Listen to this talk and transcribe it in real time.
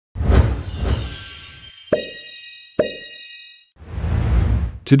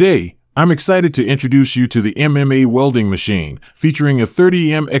Today, I'm excited to introduce you to the MMA welding machine, featuring a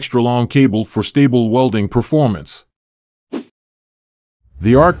 30 extra long cable for stable welding performance.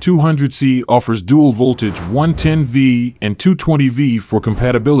 The ARC-200C offers dual voltage 110V and 220V for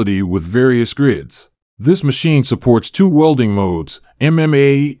compatibility with various grids. This machine supports 2 welding modes,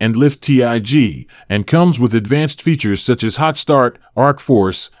 MMA and Lift TIG, and comes with advanced features such as hot start, arc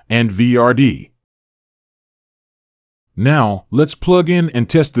force, and VRD. Now, let's plug in and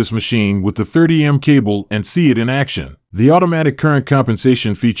test this machine with the 30 cable and see it in action. The automatic current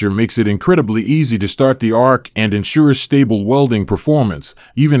compensation feature makes it incredibly easy to start the arc and ensures stable welding performance,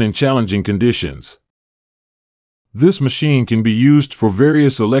 even in challenging conditions. This machine can be used for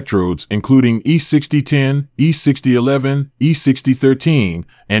various electrodes including E6010, E6011, E6013,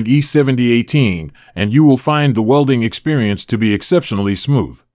 and E7018, and you will find the welding experience to be exceptionally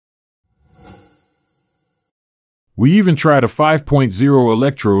smooth. We even tried a 5.0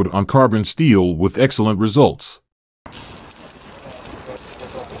 electrode on carbon steel with excellent results.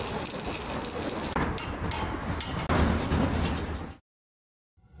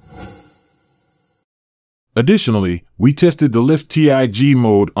 Additionally, we tested the Lift TIG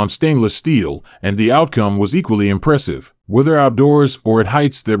mode on stainless steel, and the outcome was equally impressive. Whether outdoors or at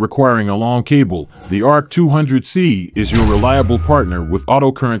heights that requiring a long cable, the ARC-200C is your reliable partner with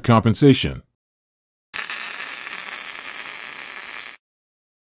auto current compensation.